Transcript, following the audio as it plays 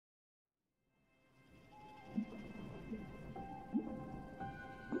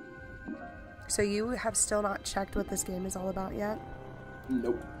So you have still not checked what this game is all about yet?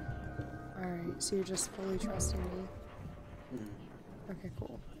 Nope. Alright, so you're just fully trusting me. Okay,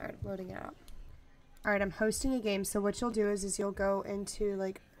 cool. Alright, loading it up. Alright, I'm hosting a game, so what you'll do is you'll go into,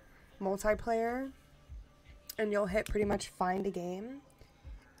 like, multiplayer, and you'll hit pretty much find a game,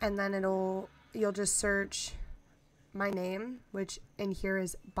 and then you'll just search my name, which in here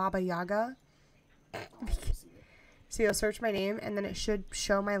is Baba Yaga. So you'll search my name, and then it should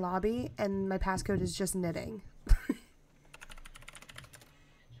show my lobby, and my passcode is just knitting.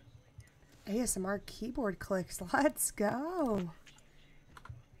 ASMR keyboard clicks. Let's go.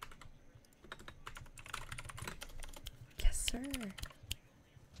 Yes, sir.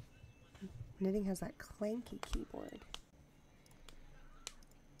 Knitting has that clanky keyboard.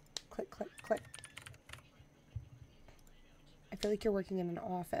 Click, click, click. I feel like you're working in an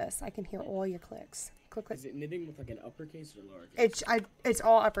office. I can hear all your clicks. Click, click. Is it knitting with like an uppercase or lowercase? It's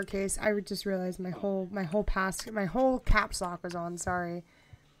all uppercase. I just realized my whole caps lock was on. Sorry.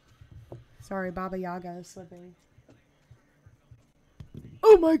 Sorry, Baba Yaga is slipping.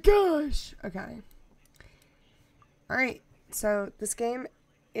 Oh my gosh! Okay. Alright, so this game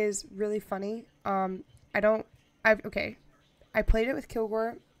is really funny. I played it with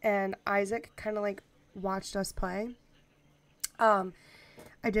Kilgore, and Isaac kind of like watched us play. I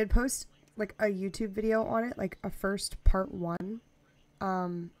did post like a YouTube video on it, like a first part 1.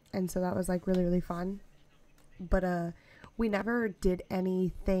 And so that was like really, really fun. But we never did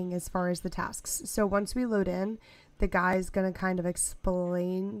anything as far as the tasks. So once we load in, the guy's gonna kind of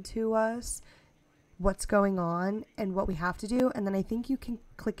explain to us what's going on and what we have to do, and then I think you can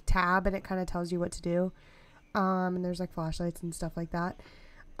click tab and it kind of tells you what to do. And there's like flashlights and stuff like that.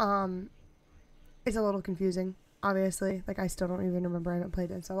 It's a little confusing, obviously. Like, I still don't even remember. I haven't played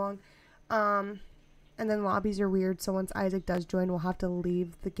it in so long. And then lobbies are weird, so once Isaac does join, we'll have to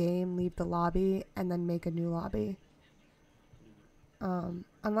leave the game, leave the lobby, and then make a new lobby.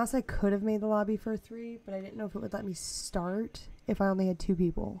 Unless I could have made the lobby for 3, but I didn't know if it would let me start if I only had 2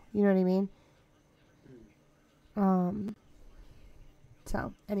 people. You know what I mean?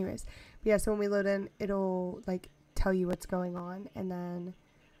 So, anyways. But yeah, so when we load in, it'll, like, tell you what's going on, and then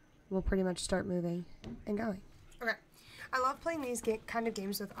we'll pretty much start moving and going. Okay. I love playing these kind of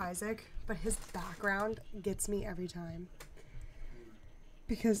games with Isaac, but his background gets me every time.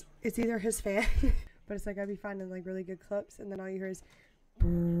 Because it's either his fan, but it's like I'd be finding like really good clips, and then all you hear is brrrr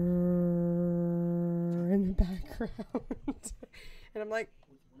in the background. And I'm like,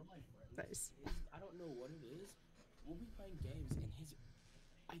 nice. I don't know what it is. We'll be playing games, and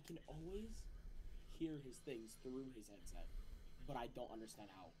I can always hear his things through his headset, but I don't understand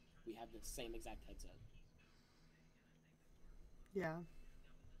how. We have the same exact headset. Yeah.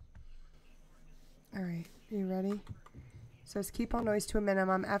 Alright, are you ready? So it's keep all noise to a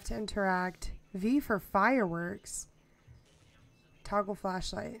minimum, F to interact, V for fireworks, toggle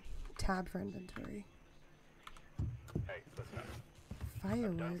flashlight, tab for inventory. Hey, listen up.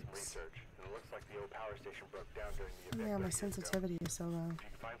 Fireworks. I've done some research, and it looks like the old power station broke down during the event. Oh yeah, my sensitivity is so low. If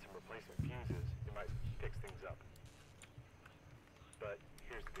you can find some replacement fuses, it might fix things up. But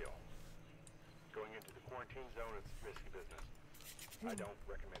here's the deal. Going into the quarantine zone is risky business. I don't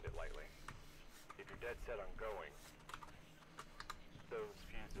recommend it lightly. If you're dead set on going, those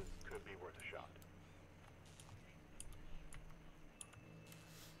fuses could be worth a shot.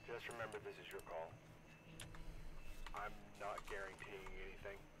 Just remember, this is your call. I'm not guaranteeing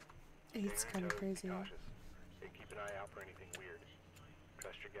anything. It's kind of crazy. Be cautious, and keep an eye out for anything weird.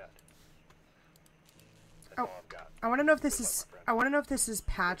 Trust your gut. That's all I've got. I want to know if this is. I want to know if this is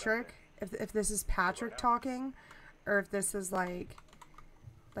Patrick. If this is Patrick talking, or if this is like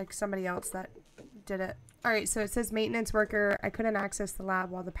somebody else that did it. All right. So it says maintenance worker. I couldn't access the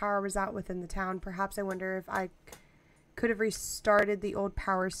lab while the power was out within the town. Perhaps I wonder if I could have restarted the old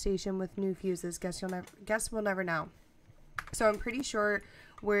power station with new fuses. Guess we'll never know. So I'm pretty sure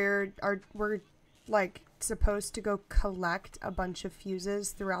we're like supposed to go collect a bunch of fuses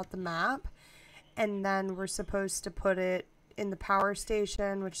throughout the map, and then we're supposed to put it in the power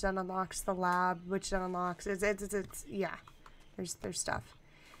station, which then unlocks the lab, which then unlocks it's yeah. There's stuff,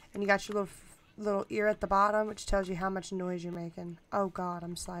 and you got your little ear at the bottom, which tells you how much noise you're making. Oh God,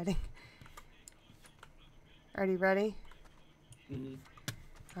 I'm sliding. Are you ready?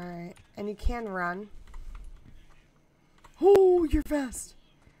 All right, and you can run. Oh, you're fast.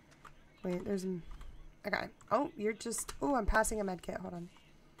 Wait, there's a... Okay. Oh, you're just... Oh, I'm passing a med kit. Hold on.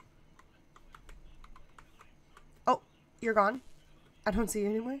 Oh, you're gone. I don't see you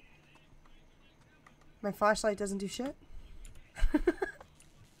anymore. My flashlight doesn't do shit.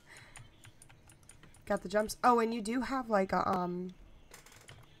 Got the jumps. Oh, and you do have like a,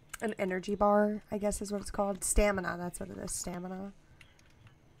 An energy bar, I guess is what it's called. Stamina, that's what it is. Stamina.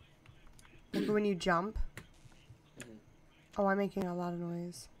 Like when you jump. Oh, I'm making a lot of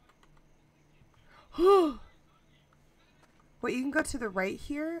noise. Wait, you can go to the right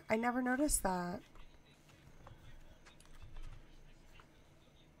here? I never noticed that.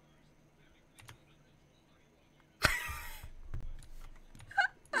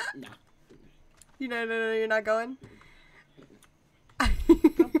 Nah. No, you're not going?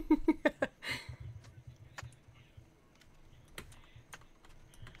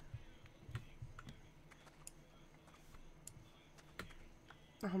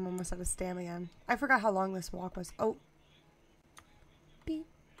 Oh, I'm almost out of stam again. I forgot how long this walk was. Oh. Beep,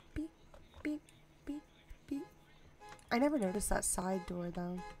 beep, beep, beep, beep. I never noticed that side door,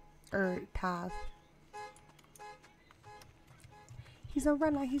 though. Or path. He's a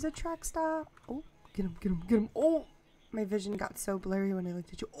runner. He's a track star. Oh, get him, get him, get him. Oh, my vision got so blurry when I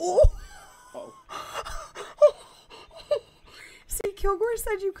looked at you. Oh. Uh-oh. See, Kilgore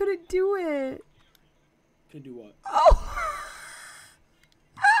said you couldn't do it. Could do what? Oh.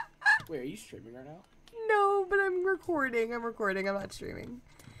 Wait, are you streaming right now? No, but I'm recording. I'm not streaming.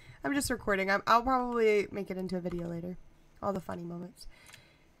 I'm just recording. I'll probably make it into a video later. All the funny moments.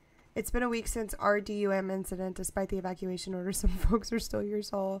 It's been a week since our DUM incident. Despite the evacuation order, some folks are still here.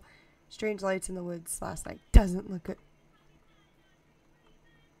 Saw strange lights in the woods last night. Doesn't look good.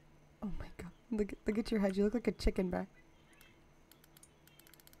 Oh my god. Look at your head. You look like a chicken back.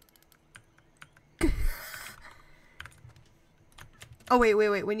 Oh, wait.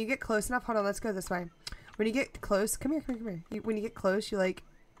 When you get close enough, hold on, let's go this way. When you get close, come here. When you get close, you, like,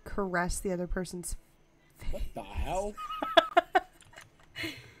 caress the other person's face. What the hell?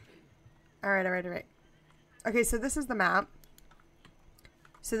 Alright. Okay, so this is the map.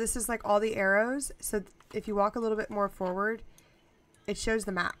 So this is, like, all the arrows. So if you walk a little bit more forward, it shows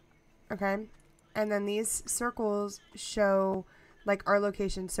the map. Okay? And then these circles show, like, our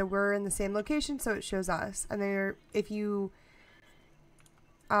location. So we're in the same location, so it shows us. And then if you...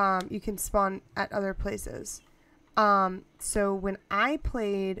 you can spawn at other places. So when I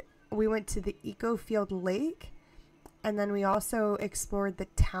played, we went to the Ecofield Lake, and then we also explored the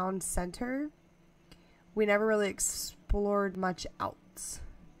town center. We never really explored much else.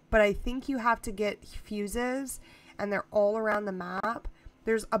 But I think you have to get fuses, and they're all around the map.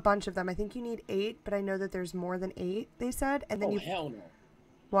 There's a bunch of them. I think you need 8, but I know that there's more than 8, they said. And then hell no.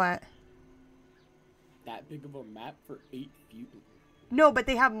 What? That big of a map for 8 fuses? No, but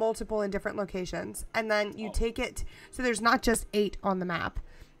they have multiple in different locations. And then you take it... So there's not just 8 on the map.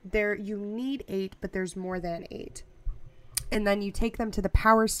 You need 8, but there's more than 8. And then you take them to the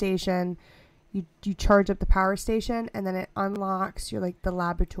power station. You charge up the power station, and then it unlocks the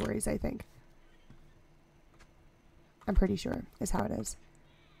laboratories, I think. I'm pretty sure is how it is.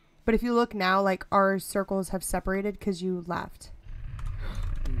 But if you look now, like, our circles have separated because you left.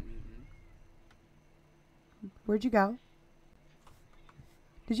 Where'd you go?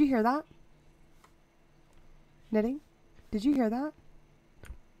 Did you hear that? Knitting? Did you hear that?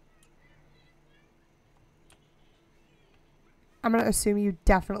 I'm going to assume you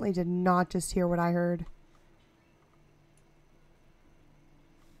definitely did not just hear what I heard.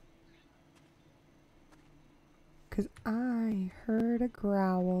 Because I heard a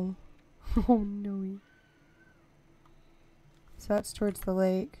growl. Oh no. So that's towards the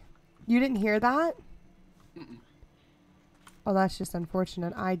lake. You didn't hear that? Mm-mm. Oh, that's just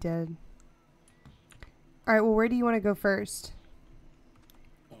unfortunate. I did. Alright, well, where do you want to go first?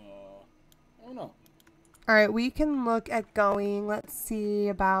 I don't know. Alright, we can look at going. Let's see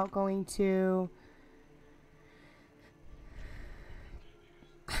about going to...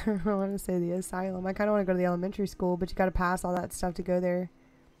 I don't want to say the asylum. I kind of want to go to the elementary school, but you got to pass all that stuff to go there.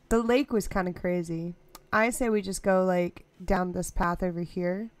 The lake was kind of crazy. I say we just go, like, down this path over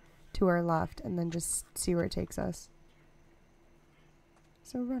here to our left and then just see where it takes us.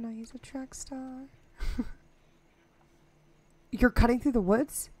 So Rena, he's a track star. You're cutting through the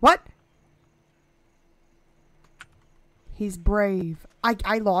woods? What? He's brave.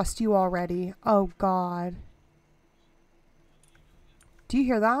 I lost you already. Oh, God. Do you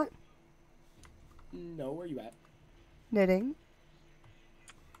hear that? No, where you at? Knitting.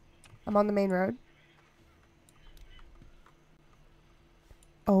 I'm on the main road.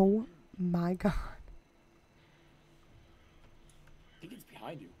 Oh, my God. I think it's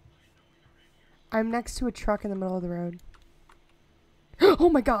behind you. I'm next to a truck in the middle of the road. Oh,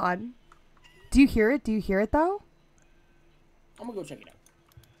 my God. Do you hear it? Do you hear it, though? I'm gonna go check it out.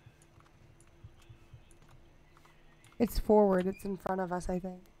 It's forward. It's in front of us, I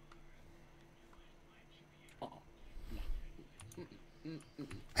think. Uh-oh. No.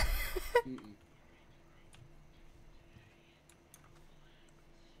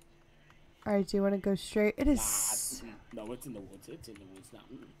 Alright, do you want to go straight? It is... No, it's in the woods. It's in the woods now.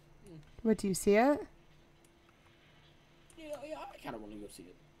 What, do you see it? Yeah, I kind of want to go see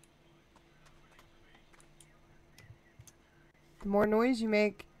it. The more noise you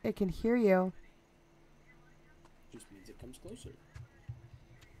make, it can hear you. Just means it comes closer.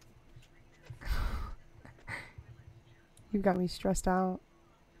 You've got me stressed out.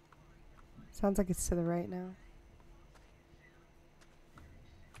 Sounds like it's to the right now.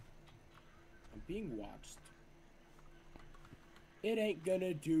 I'm being watched. It ain't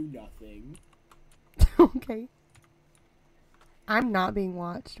gonna do nothing. Okay. I'm not being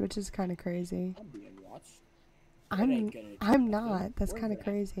watched, which is kind of crazy. I'm being watched. I'm not. That's kind of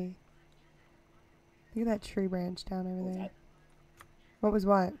crazy. Look at that tree branch down over there. What was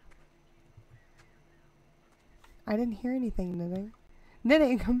what? I didn't hear anything, Knitting.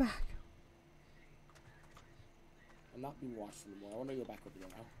 Knitting, come back. I'm not being watched anymore. I want to go back over there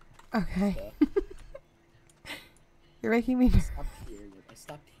now. Okay. You're making me... I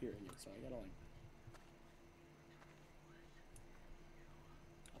stopped hearing it, so I gotta like...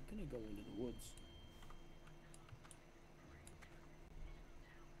 I'm gonna go into the woods.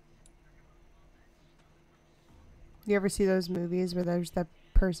 You ever see those movies where there's that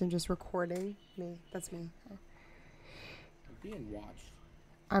person just recording? Me. That's me. I'm being watched.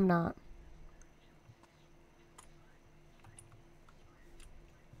 I'm not.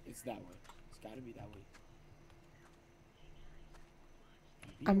 It's that way. It's gotta be that way.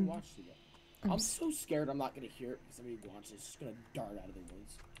 I'm being watched again. I'm so scared I'm not gonna hear it because somebody watches. It's just gonna dart out of the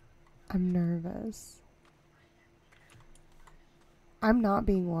woods. I'm nervous. I'm not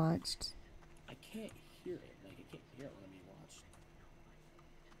being watched. I can't hear it. Like, I can't hear it when I'm being watched.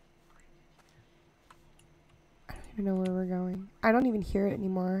 I don't even know where we're going. I don't even hear it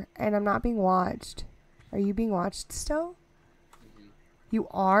anymore. And I'm not being watched. Are you being watched still? Mm-hmm. You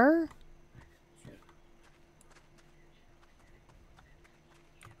are? Sure.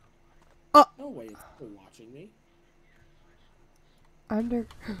 Oh! No way it's still watching me. Under...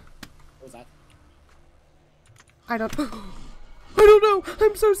 What was that? I don't... I don't know!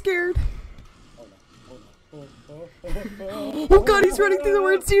 I'm so scared! Oh no. Oh no. Oh god, he's running through the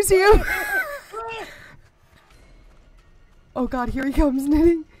woods. Do you see him? Oh god, here he comes,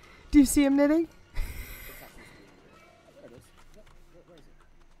 Knitting. Do you see him, Knitting? There it is. Where is it?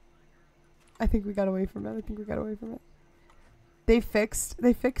 I think we got away from it. They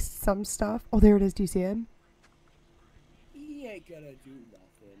fixed some stuff. Oh, there it is. Do you see him? He ain't gonna do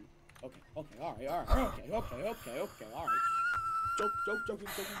nothing. Okay, alright, alright.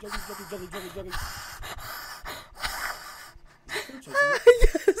 Joking.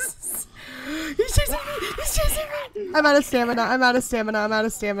 Yes! He's chasing me! I'm out of stamina.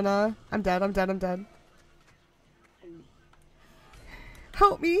 I'm dead.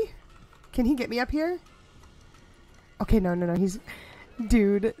 Help me! Can he get me up here? Okay, no. He's...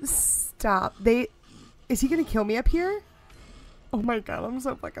 Dude, stop. Is he gonna kill me up here? Oh my god, I'm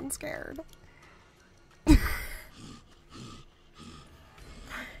so fucking scared.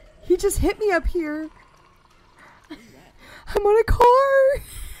 He just hit me up here. I'm on a car.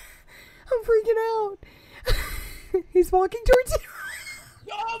 I'm freaking out. He's walking towards you.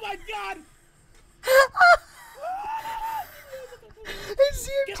 Oh my god! I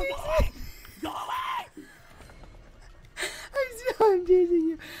see him chasing me. Go away! I saw him chasing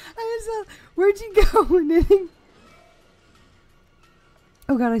you. Where'd you go, Knitting?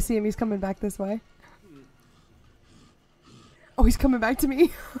 Oh god, I see him. He's coming back this way. Oh, he's coming back to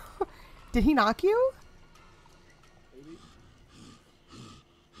me. Did he knock you? Maybe.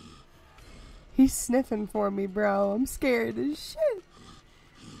 He's sniffing for me, bro. I'm scared as shit.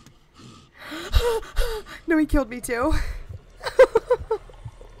 No, he killed me too.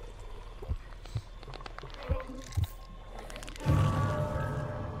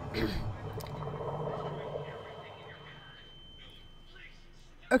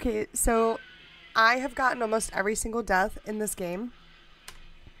 Okay, so I have gotten almost every single death in this game.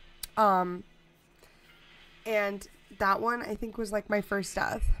 And that one I think was like my first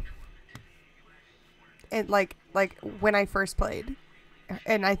death. And like when I first played.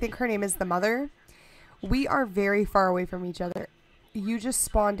 And I think her name is the mother. We are very far away from each other. You just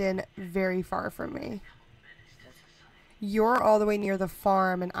spawned in very far from me. You're all the way near the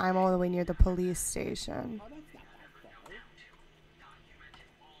farm and I'm all the way near the police station. Oh, that's not that far.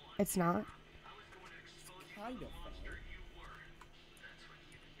 It's not? It's kind of far.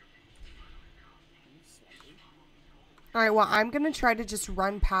 Alright, well, I'm going to try to just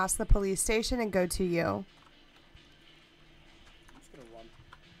run past the police station and go to you. I'm just gonna run.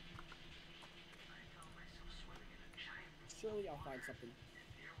 find something.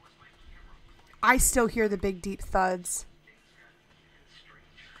 I still hear the big deep thuds.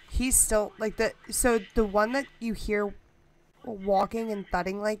 He's still like so the one that you hear walking and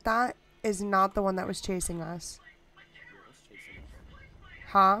thudding like that is not the one that was chasing us. Yeah, it's chasing us.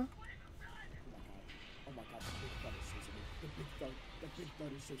 Huh? Oh my god, the big thud is chasing me. The big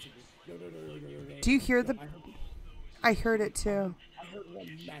thud is chasing me. No. Do you hear the... I heard it too. I heard one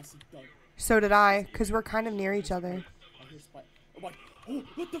massive thud. So did I, because we're kind of near each other. I hear spike. Oh my... Oh,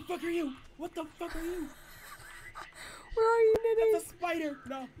 what the fuck are you? What the fuck are you? Where are you, Knitting? That's a spider!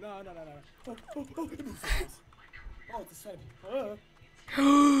 No. Oh, it moves so fast. Oh, it's a spider.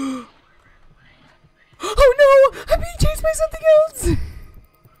 Oh no! I'm being chased by something else!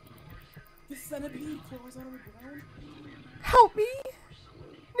 The centipede claws out on the ground? Help me!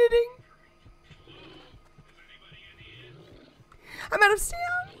 Knitting! I'm out of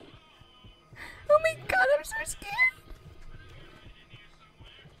stamina! Oh my god, I'm so scared!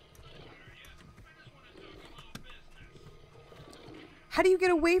 How do you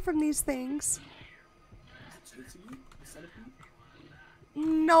get away from these things? Is it chasing you? The centipede?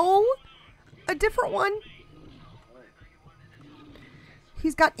 No! A different one!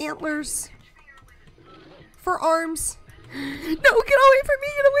 He's got antlers. For arms. No, get away from me!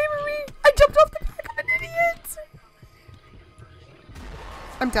 Get away from me! I jumped off the back of an idiot!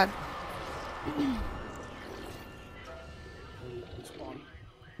 I'm dead. We spawned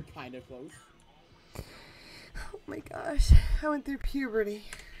kind of close. Oh my gosh. I went through puberty.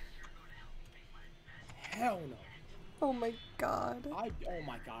 Hell no. Oh my god. Oh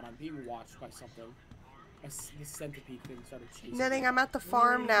my god, I'm being watched by something. The centipede thing started chasing Knitting, me. I'm at the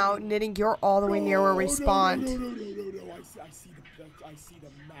farm now. Knitting, you're all the way near where we spawned. No. I see the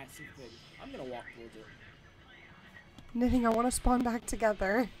massive thing. I'm gonna walk towards it. Knitting, I want to spawn back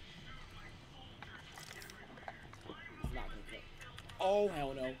together. It's not gonna kill. Oh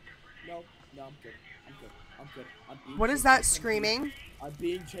hell no. No, I'm good. I'm being What is chased that by screaming? centipedes. I'm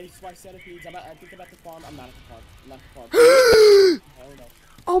being chased by centipedes. I think I'm at the farm. I'm not at the farm. I'm at the farm. Hell no.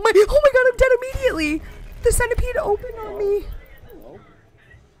 Oh my god, I'm dead immediately! The centipede opened on me. Hello?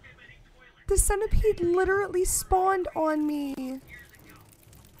 The centipede literally spawned on me. I'm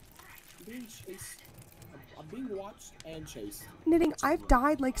being chased. I'm being watched and chased. Knitting, I've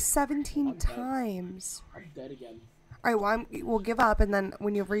died like 17 times. I'm dead again. Alright, well, we'll give up, and then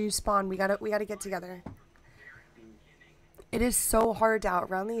whenever you spawn, we gotta get together. It is so hard to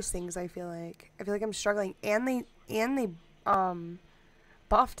outrun these things, I feel like. I feel like I'm struggling. And they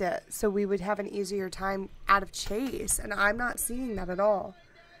buffed it, so we would have an easier time out of chase, and I'm not seeing that at all.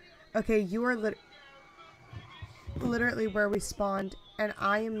 Okay, you are literally where we spawned, and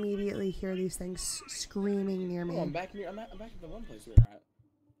I immediately hear these things screaming near me. Oh, I'm back at the one place we were at.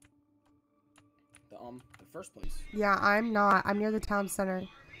 The first place. Yeah, I'm not. I'm near the town center.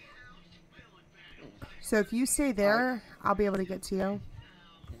 So if you stay there, I'll be able to get to you.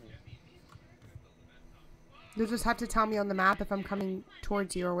 You'll just have to tell me on the map if I'm coming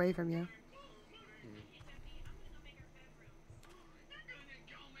towards you or away from you.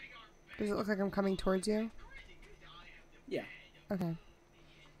 Does it look like I'm coming towards you? Yeah. Okay.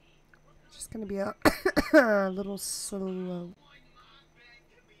 Just gonna be a little slow.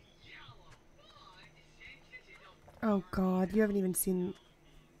 Oh god, you haven't even seen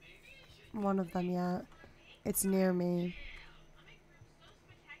one of them yet. It's near me.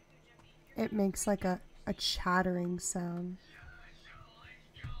 It makes like a chattering sound.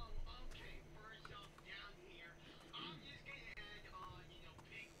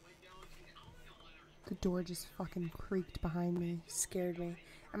 The door just fucking creaked behind me. Scared me.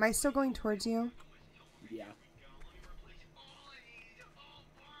 Am I still going towards you? Yeah.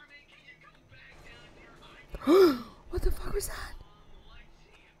 What the fuck was that?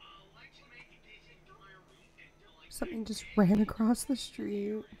 Something just ran across the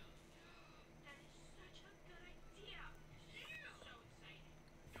street.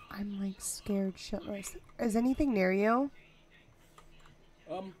 I'm like scared shitless. Is anything near you?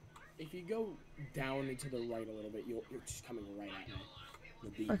 If you go down and to the right a little bit, you're just coming right at me.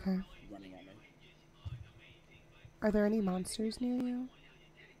 You'll be Okay. running at me. Are there any monsters near you? No.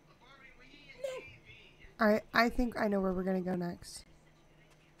 Alright, I think I know where we're gonna go next.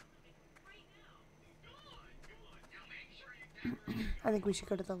 I think we should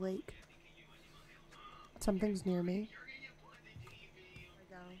go to the lake. Something's near me.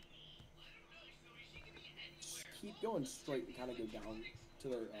 Just keep going straight and kind of go down to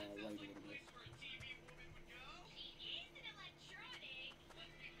the right a little bit.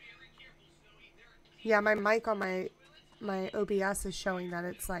 Yeah, my mic on my OBS is showing that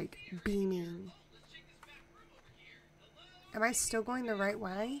it's like beaming. Am I still going the right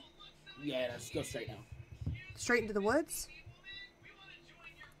way? Yeah, let's go straight now. Straight into the woods?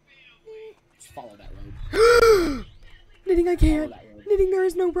 Just follow that road. Knitting, I can't. Knitting, there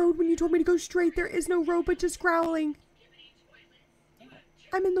is no road. When you told me to go straight, there is no road but just growling.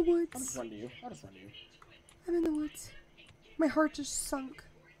 I'm in the woods. I'll just run to you. I'll just run to you. I'm in the woods. My heart just sunk.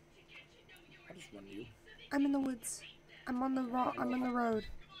 I'll just run to you. I'm in the woods. I'm on the I'm on the road.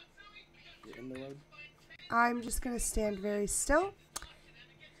 You're in the road? I'm just gonna stand very still.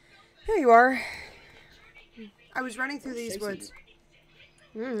 There you are. I was running through these woods.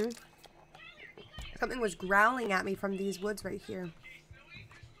 Something was growling at me from these woods right here.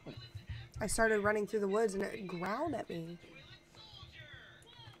 I started running through the woods and it growled at me.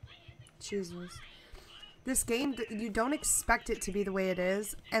 Jesus. This game, you don't expect it to be the way it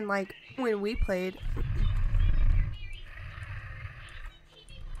is. And like, when we played...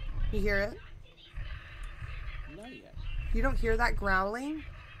 You hear it? Not yet. You don't hear that growling?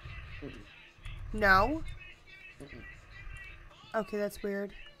 No? Okay, that's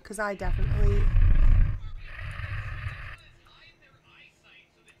weird. Because I definitely...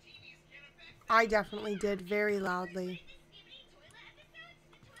 did very loudly.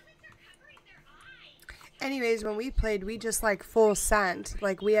 Anyways, when we played, we just like full sent.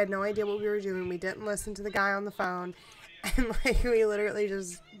 Like, we had no idea what we were doing. We didn't listen to the guy on the phone. And like, we literally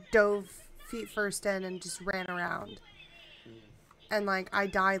just dove feet first in and just ran around. And like, I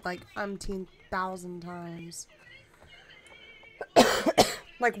died like umpteen thousand times.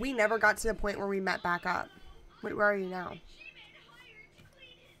 Like, we never got to the point where we met back up. Wait, where are you now?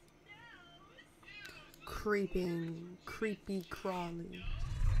 Creeping, creepy crawly.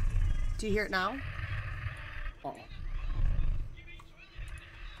 Do you hear it now?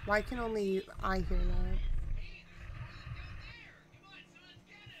 Why can only I hear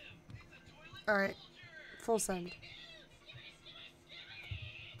that? Alright. Full send.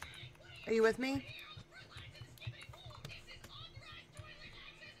 Are you with me?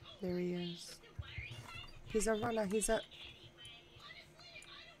 There he is. He's a runner. He's a...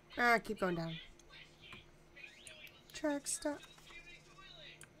 keep going down. Track stop.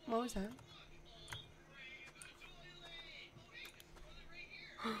 What was that?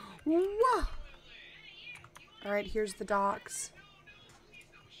 Whoa! Alright, here's the docks.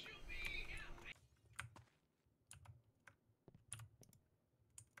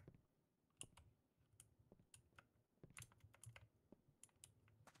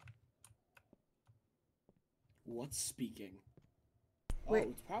 What's speaking? Wait. Oh,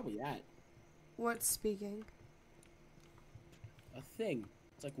 it's probably that. What's speaking? A thing.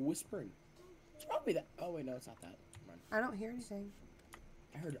 It's like whispering. It's probably that. Oh, wait, no, it's not that. Come on. I don't hear anything.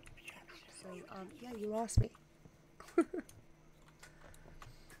 I heard it. So, yeah, you lost me. I'm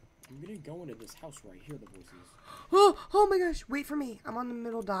gonna go into this house where I hear the voices. Oh my gosh, wait for me. I'm on the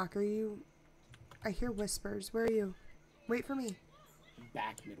middle dock. Are you... I hear whispers. Where are you? Wait for me.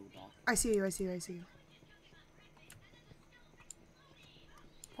 Back middle dock. I see you, I see you, I see you.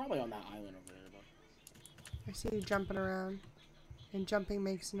 Probably on that island over there, though. I see you jumping around. And jumping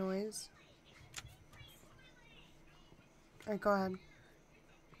makes noise. Alright, go ahead.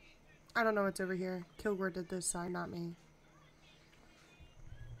 I don't know what's over here. Kilgore did this side, not me.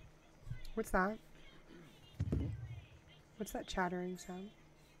 What's that? What's that chattering sound?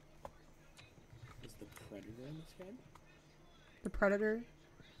 Is the predator in this game? The predator?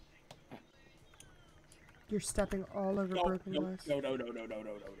 You're stepping all over broken glass. No. I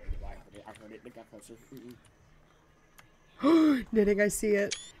heard it. It got closer. Knitting, I see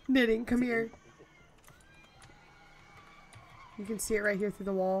it. Knitting, come here. You can see it right here through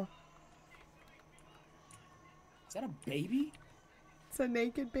the wall. Is that a baby? It's a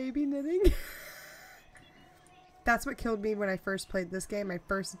naked baby, Knitting. That's what killed me when I first played this game. My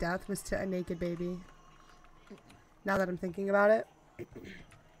first death was to a naked baby. Now that I'm thinking about it. What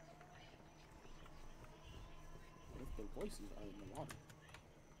if the voices are in the water?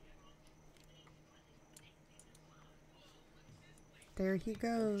 There he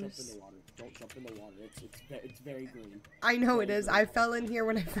goes. Don't jump in the water. Don't jump in the water. It's very green. I know it is. I fell in here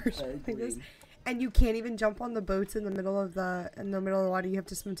when I first played this. And you can't even jump on the boats in the middle of the water. You have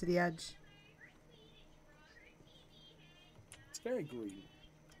to swim to the edge. It's very green.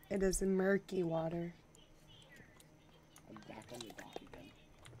 It is murky water. I'm back on the dock again.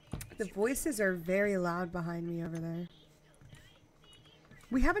 The voices are very loud behind me over there.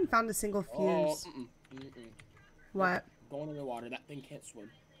 We haven't found a single fuse. What? Going in the water. That thing can't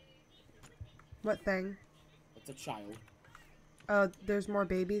swim. What thing? It's a child. Oh, there's more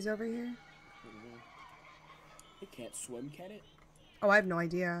babies over here? It can't swim, can it? Oh, I have no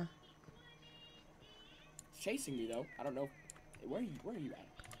idea. It's chasing me, though. I don't know. Where are you at?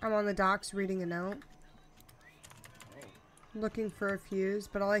 I'm on the docks reading a note. Oh. Looking for a fuse,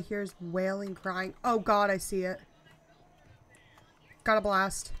 but all I hear is wailing, crying. Oh god, I see it. Got a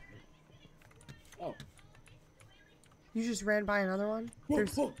blast. Oh. You just ran by another one? Whoa.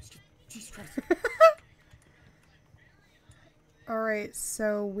 Jesus Christ. Alright,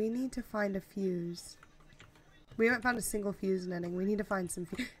 so we need to find a fuse. We haven't found a single fuse knitting. We need to find some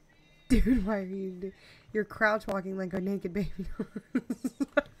fuse. Dude, why are you... You're crouch walking like a naked baby.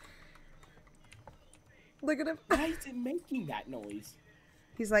 Look at him. Why is it making that noise?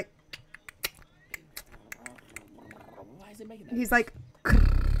 He's like... Why is it making that He's noise? like...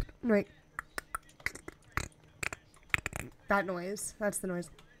 Wait. That noise. That's the noise.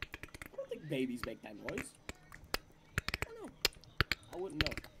 I don't think babies make that noise. I don't know. I wouldn't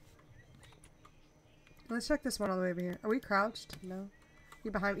know. Let's check this one all the way over here. Are we crouched? No.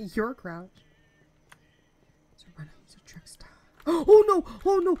 You're behind me. You're crouched. So running. So trick style. Oh no!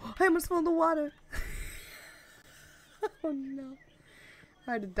 Oh no! I almost fell in the water. Oh no!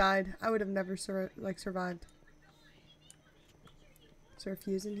 I'd have died. I would have never survived. Is there a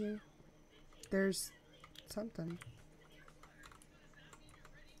fuse in here? There's something.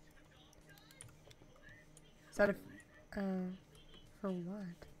 Is that a... for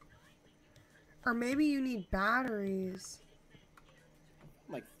what? Or maybe you need batteries.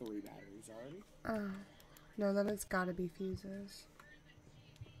 Like 3 batteries already. Oh. No, then it's gotta be fuses.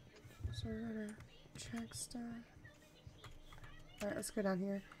 So we're gonna check stuff. Alright, let's go down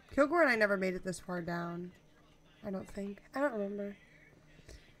here. Kilgore and I never made it this far down. I don't think. I don't remember.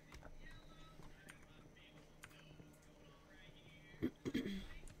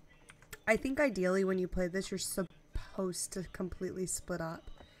 I think ideally when you play this, you're supposed to completely split up.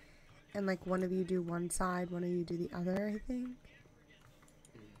 And like one of you do one side, one of you do the other, I think.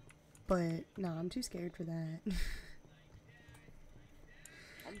 But no, I'm too scared for that.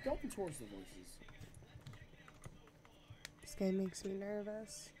 I'm going towards the voices. This game makes me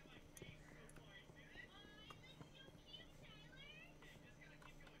nervous.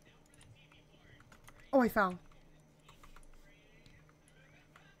 Oh, I fell.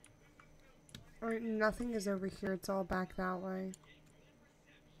 Alright, nothing is over here. It's all back that way.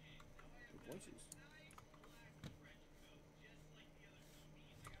 The voices.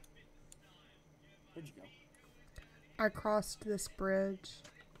 Where'd you go? I crossed this bridge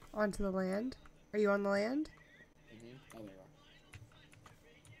onto the land. Are you on the land? Mm-hmm. Oh,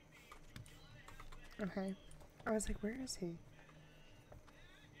 there you are. Okay. I was like, where is he?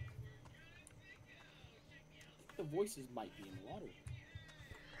 The voices might be in the water.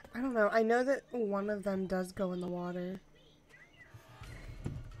 I don't know. I know that one of them does go in the water.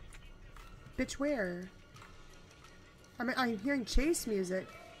 Bitch, where? I'm hearing chase music.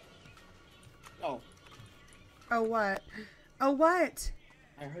 Oh. Oh, what? Oh, what?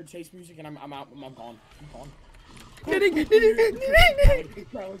 I heard chase music and I'm out. I'm gone. I'm gone. Knitting! It's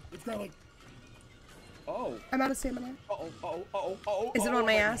growing. Oh. I'm out of stamina. Uh-oh. Is it on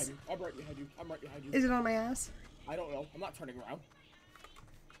my ass? I'm right behind you. Is it on my ass? I don't know. I'm not turning around.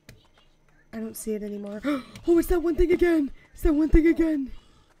 I don't see it anymore. Oh, it's that one thing again! It's that one thing again!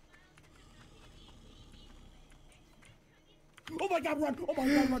 Oh my god, run! Oh my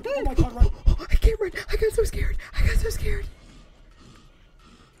god, run! Oh my god, run! Oh, I can't run! I got so scared! I got so scared!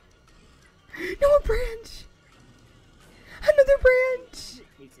 No, a branch! Another branch!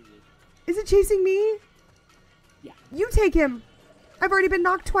 Is it chasing me? Yeah. You take him! I've already been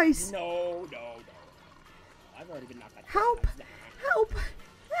knocked twice! No. I've already been knocked out. Help! Help!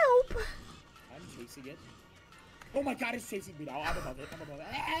 Help! I'm chasing it. Oh my god, it's chasing me now. I'm above it.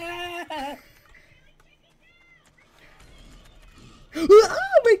 Ah!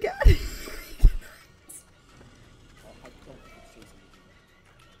 Oh my god! Oh, I don't think it's chasing me.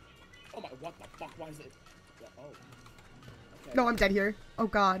 Oh my, what the fuck? Why is it? Oh. Okay. No, I'm dead here. Oh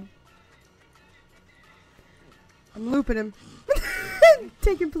god. I'm looping him.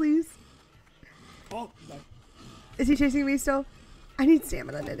 Take him, please. Oh, no. Is he chasing me still? I need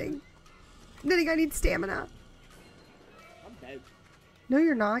stamina, Knitting. Knitting, I need stamina. I'm dead. No,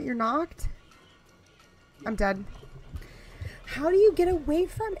 you're not. You're knocked. I'm dead. How do you get away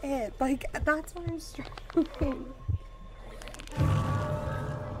from it? Like, that's why I'm struggling.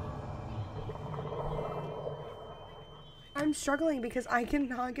 I'm struggling because I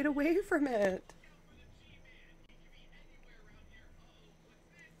cannot get away from it.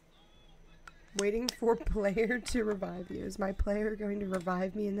 Waiting for player to revive you. Is my player going to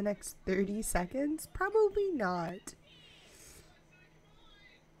revive me in the next 30 seconds? Probably not.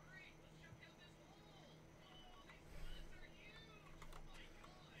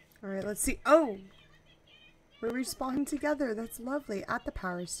 Alright, let's see. Oh! We respawned together. That's lovely. At the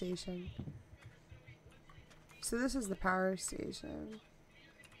power station. So this is the power station.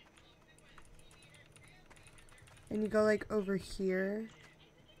 And you go like over here.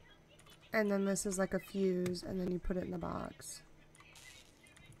 And then this is like a fuse. And then you put it in the box.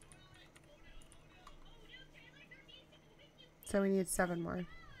 So we need 7 more.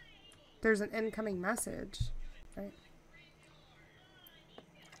 There's an incoming message. Right?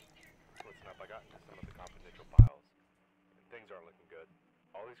 Listen up, I got into some of the confidential files, and things aren't looking good.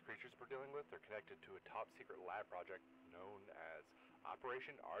 All these creatures we're dealing with are connected to a top-secret lab project known as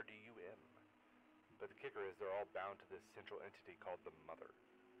Operation RDUM. But the kicker is they're all bound to this central entity called the Mother.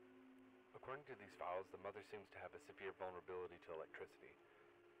 According to these files, the Mother seems to have a severe vulnerability to electricity.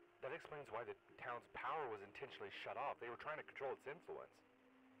 That explains why the town's power was intentionally shut off. They were trying to control its influence.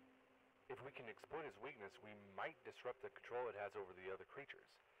 If we can exploit its weakness, we might disrupt the control it has over the other creatures.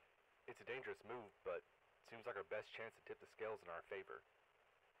 It's a dangerous move, but seems like our best chance to tip the scales in our favor.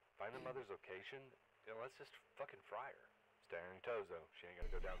 Find the Mother's location, and let's just fucking fry her. Stay on your toes, though. She ain't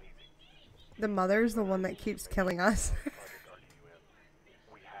gonna go down easy. The Mother's the one that keeps killing us. Project RDUM.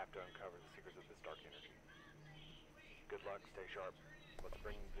 We have to uncover the secrets of this dark energy. Good luck, stay sharp. Let's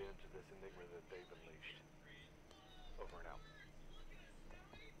bring them into this enigma that they've unleashed. Over and out.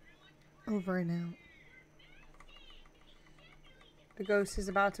 Over and out. The ghost is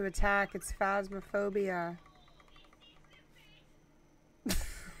about to attack. It's phasmophobia.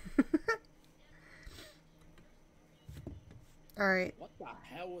 Alright. What the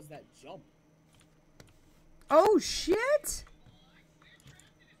hell was that jump? Oh, shit!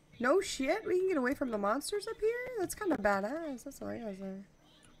 No shit? We can get away from the monsters up here? That's kind of badass. That's all I gotta say.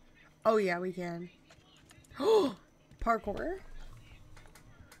 Oh, yeah, we can. Oh! Parkour.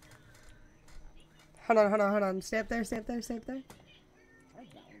 Hold on, hold on, hold on. Stay up there, stay up there, stay up there. Try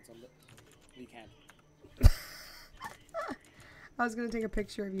balance on it. We can. I was gonna take a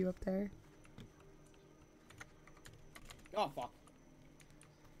picture of you up there. Oh, fuck.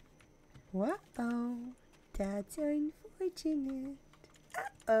 What? Oh, that's unfortunate.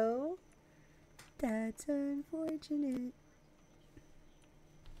 Uh-oh. That's unfortunate.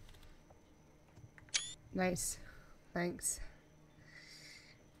 Nice. Thanks.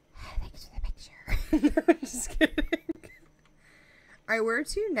 Thanks for the picture. I'm just kidding. Alright, where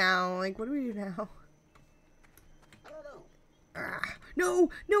to now? Like, what do we do now? I don't know. Ah, no!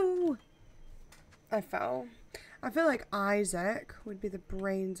 No! I fell. I feel like Isaac would be the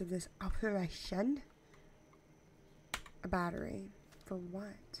brains of this operation. A battery. For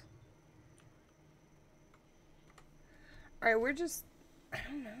what? Alright, we're just... I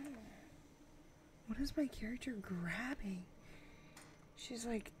don't know. What is my character grabbing? She's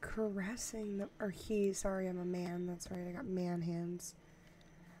like caressing the... Or he, sorry, I'm a man. That's right, I got man hands.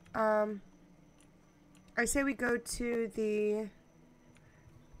 I say we go to the...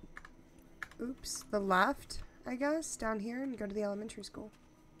 Oops, the left, I guess, down here, and go to the elementary school.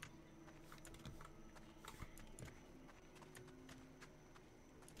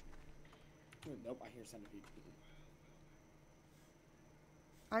 Nope, I hear centipede.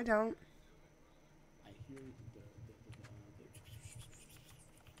 I don't. I hear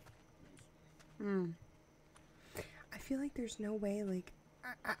I feel like there's no way, like,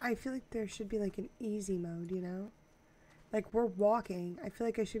 I feel like there should be, like, an easy mode, you know? Like, we're walking. I feel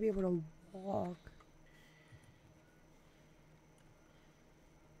like I should be able to walk.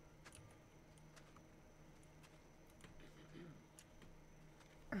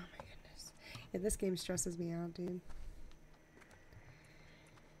 Oh, my goodness. Yeah, this game stresses me out, dude.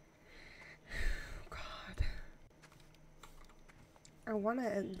 God. I want to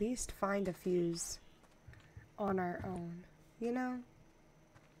at least find a fuse on our own, you know?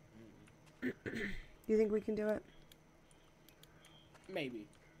 You think we can do it? Maybe.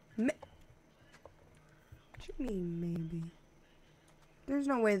 What you mean, maybe? There's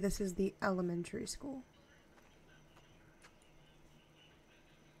no way this is the elementary school.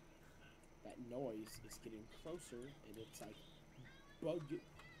 That noise is getting closer, and it's like bug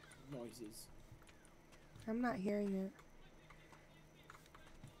noises. I'm not hearing it.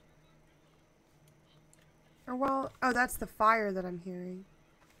 Or well, oh, that's the fire that I'm hearing.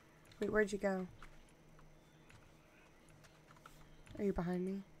 Wait, where'd you go? Are you behind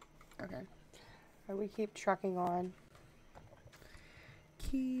me? Okay. Alright, we keep trucking on.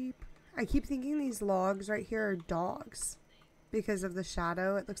 I keep thinking these logs right here are dogs. Because of the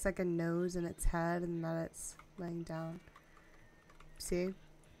shadow, it looks like a nose in its head and that it's laying down. See?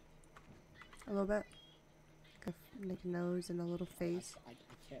 A little bit. Like a nose and a little face. I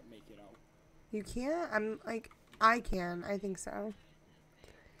can't make it out. You can't? I'm like, I can. I think so.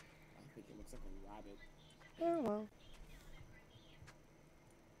 I think it looks like a rabbit. Oh well.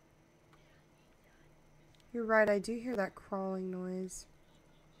 You're right, I do hear that crawling noise.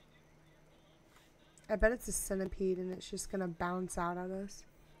 I bet it's a centipede and it's just gonna bounce out at us.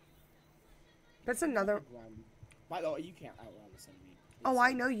 That's another... By the way, you can't outrun the centipede. Oh,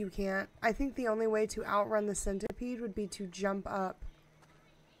 I know you can't. I think the only way to outrun the centipede would be to jump up.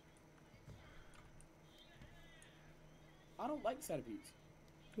 I don't like centipedes.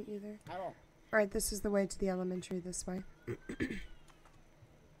 Me either. At all. Alright, this is the way to the elementary this way.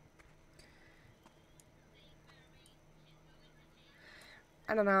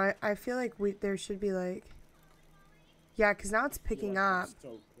 I don't know, I feel like there should be like... Yeah, because now it's picking up.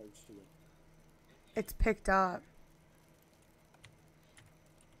 So close to it. It's picked up.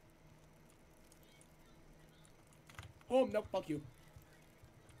 Oh, nope, fuck you.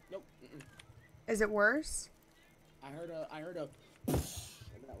 Nope. Is it worse? I heard a... And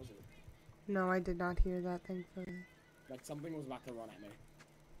that was it. No, I did not hear that, thankfully. Like something was about to run at me.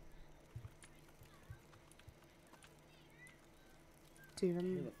 Dude, I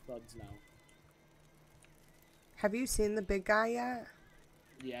hear the thuds now. Have you seen the big guy yet?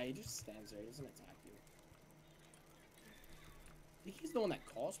 Yeah, he just stands there. He doesn't attack you. I think he's the one that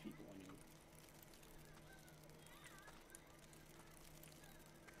calls people on you.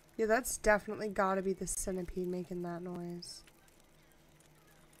 Yeah, that's definitely gotta be the centipede making that noise.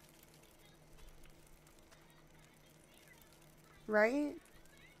 Right?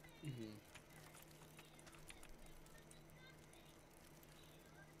 Mm-hmm.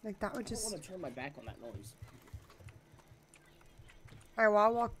 Like that would just... I don't want to turn my back on that noise. Alright, well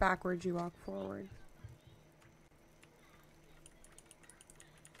I'll walk backwards, you walk forward.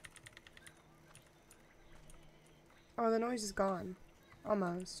 Oh, the noise is gone.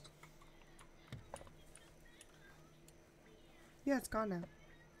 Almost. Yeah, it's gone now.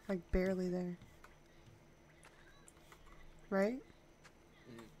 Like, barely there. Right?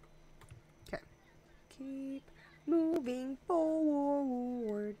 Okay. Keep moving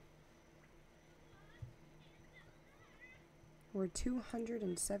forward. We're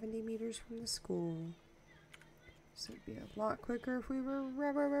 270 meters from the school. So it'd be a lot quicker if we were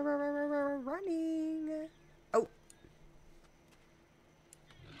running. Oh.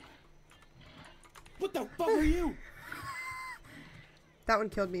 What the fuck are you? That one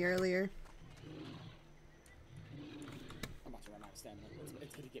killed me earlier. I'm about to run out of stamina.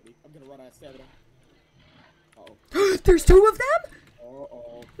 It's gonna get me. I'm gonna run out of stamina. Uh-oh. There's two of them?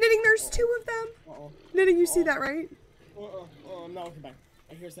 Uh-oh. Knitting, there's two of them. Uh-oh. Knitting, you see that, right? Oh, no, come back.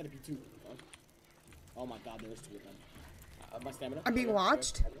 I hear centipede too. Oh my god, there's two of them. My stamina. I'm being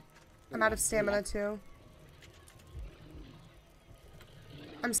watched. I'm out of stamina too.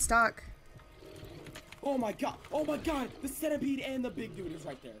 I'm stuck. Oh my god! Oh my god! The centipede and the big dude is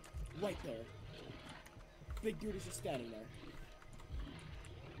right there. Right there. Big dude is just standing there.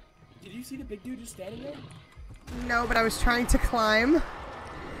 Did you see the big dude just standing there? No, but I was trying to climb.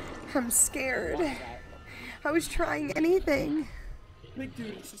 I'm scared. I was trying anything. Big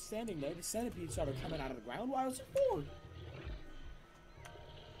dude is just standing there. The centipede started coming out of the ground while I was forward.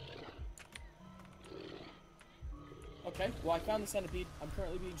 Okay, well I found the centipede. I'm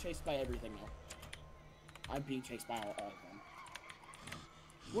currently being chased by everything now. I'm being chased by all of them.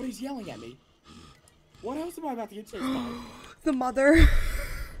 What is yelling at me? What else am I about to get chased by? The mother.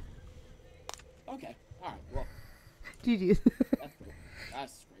 Okay, alright, well. GG's. That's cool.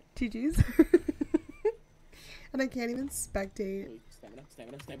 That's great. GG's. And I can't even spectate. Stamina,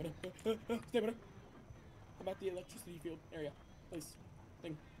 stamina, stamina, stamina. How about the electricity field area? Please.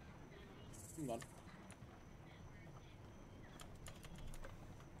 Thing. Move on.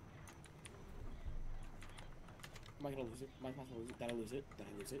 Am I gonna lose it? Am I possible to lose it? Did I lose it? Did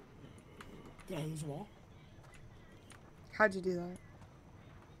I lose it? Did I lose them all? How'd you do that?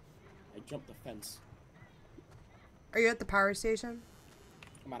 I jumped the fence. Are you at the power station?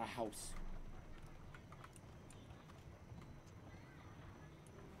 I'm at a house.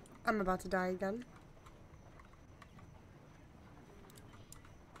 I'm about to die again.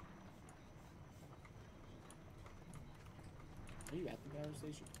 Are you at the power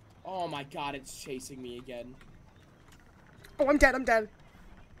station? Oh my god, it's chasing me again. Oh, I'm dead, I'm dead.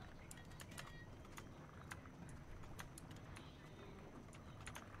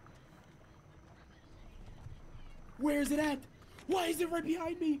 Where is it at? Why is it right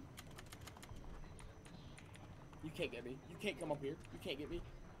behind me? You can't get me. You can't come up here. You can't get me.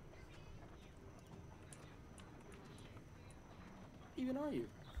 Even are you?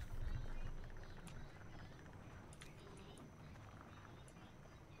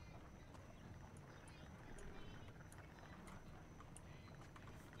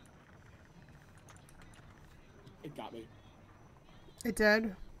 It got me. It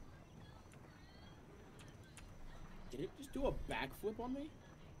did? Did it just do a backflip on me?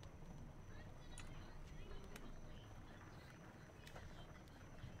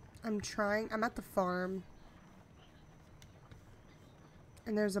 I'm trying. I'm at the farm.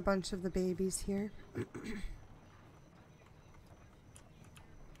 And there's a bunch of the babies here.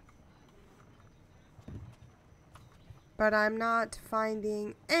 But I'm not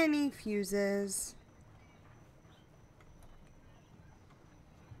finding any fuses.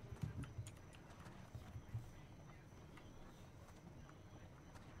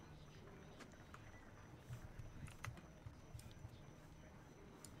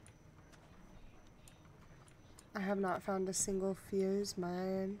 I have not found a single fuse,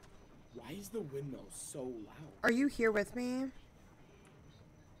 man. Why is the windmill so loud? Are you here with me?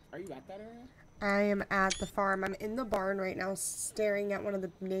 Are you at that area? I am at the farm. I'm in the barn right now staring at one of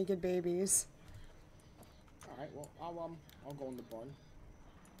the naked babies. Alright, well, I'll go in the barn.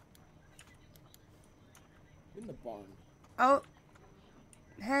 In the barn. Oh.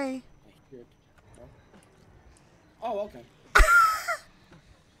 Hey. I hear it. Oh, okay.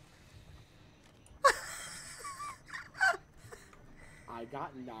 I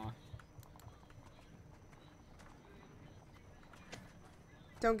got knocked.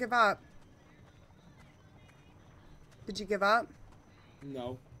 Don't give up. Did you give up?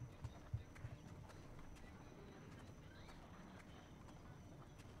 No.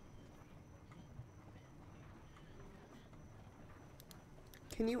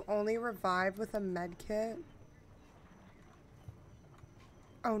 Can you only revive with a med kit?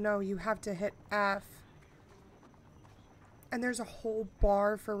 Oh no, you have to hit F. And there's a whole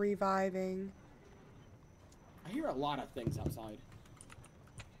bar for reviving. I hear a lot of things outside.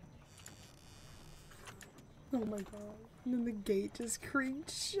 Oh my god. And then the gate just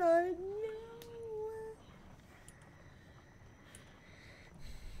creaked shut.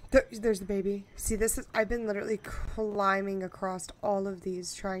 No. There's the baby. See, this is... I've been literally climbing across all of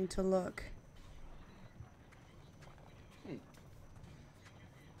these trying to look.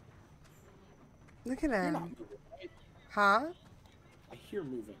 Look at You're him. not moving, right? Huh? I hear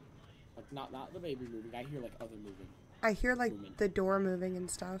moving. Like, not the baby moving. I hear, like, other moving. I hear, like, Movement. the door moving and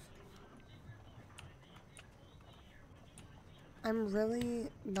stuff. I'm really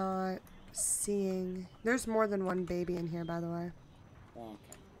not seeing... There's more than one baby in here, by the way. Okay.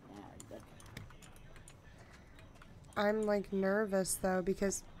 Alright, okay. I'm, like, nervous, though,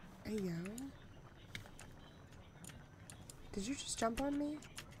 because... Hey, yo. Did you just jump on me?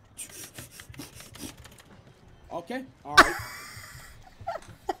 Okay, alright.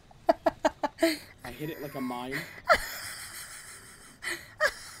 I hit it like a mine.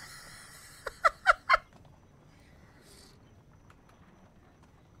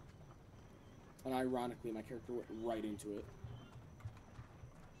 And ironically, my character went right into it.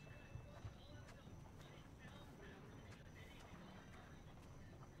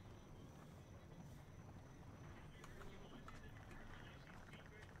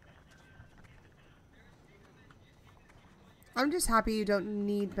 I'm just happy you don't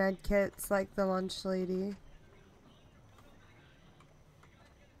need med kits like the lunch lady.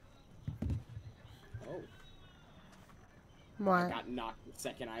 Oh. What? I got knocked the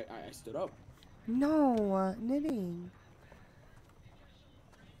second I stood up. No, knitting.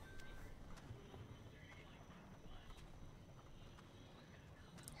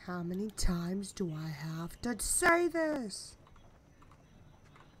 How many times do I have to say this?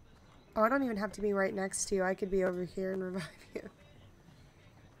 Oh, I don't even have to be right next to you. I could be over here and revive you.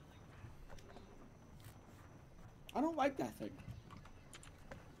 I don't like that thing.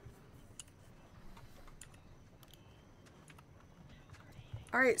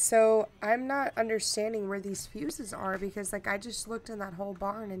 Alright, so I'm not understanding where these fuses are because, like, I just looked in that whole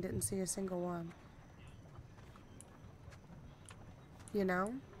barn and didn't see a single one. You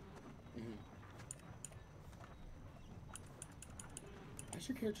know? Mm-hmm. Why is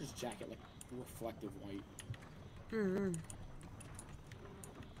your character's jacket, like, reflective white? Mm-hmm.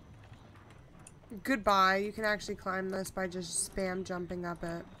 Goodbye. You can actually climb this by just spam jumping up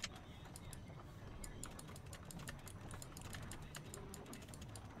it.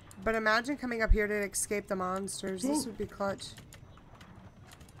 But imagine coming up here to escape the monsters. This would be clutch.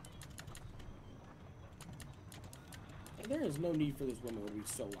 There is no need for this woman to be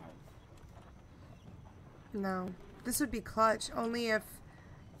so loud. No. This would be clutch. Only if,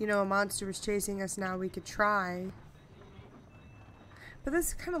 you know, a monster was chasing us now we could try. But this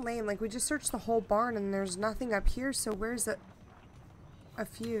is kind of lame. Like, we just searched the whole barn and there's nothing up here, so where's a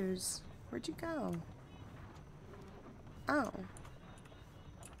fuse? Where'd you go? Oh.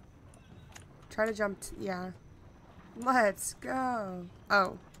 Try to jump, yeah. Let's go.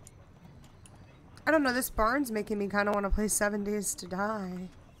 Oh. I don't know, this barn's making me kind of want to play 7 Days to Die.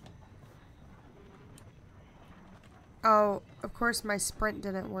 Oh, of course my sprint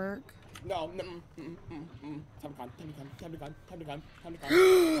didn't work. No, time to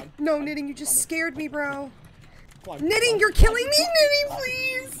gun. No, Knitting, you just scared me, bro. Knitting, you're killing me, Knitting,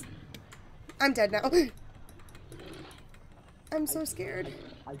 please. I'm dead now. I'm so scared.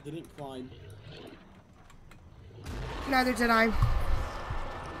 I didn't climb. Neither did I.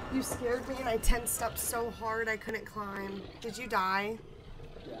 You scared me and I tensed up so hard I couldn't climb. Did you die?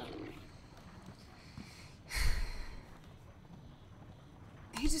 Yeah.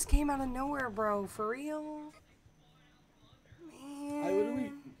 He just came out of nowhere, bro. For real? Man. I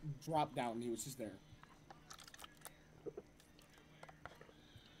literally dropped down and he was just there.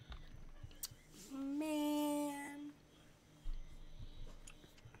 Man.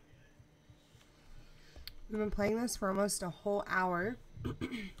 We've been playing this for almost a whole hour.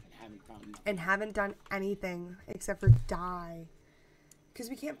 And haven't done anything except for die. Because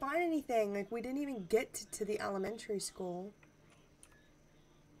we can't find anything. Like, we didn't even get to the elementary school.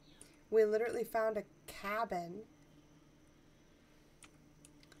 We literally found a cabin.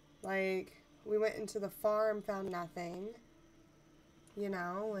 Like, we went into the farm, found nothing. You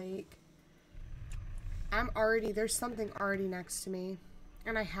know, like, there's something already next to me.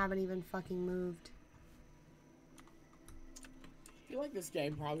 And I haven't even fucking moved. I feel like this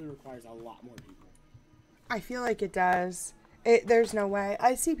game probably requires a lot more people. I feel like it does. There's no way.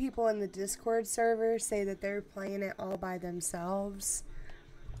 I see people in the Discord server say that they're playing it all by themselves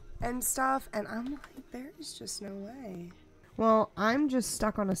and stuff, and I'm like, there is just no way. Well, I'm just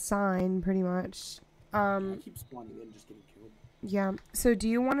stuck on a sign, pretty much. I keep spawning in and just getting killed. Yeah. So do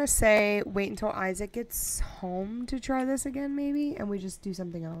you want to say wait until Isaac gets home to try this again, maybe, and we just do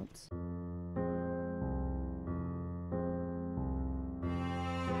something else?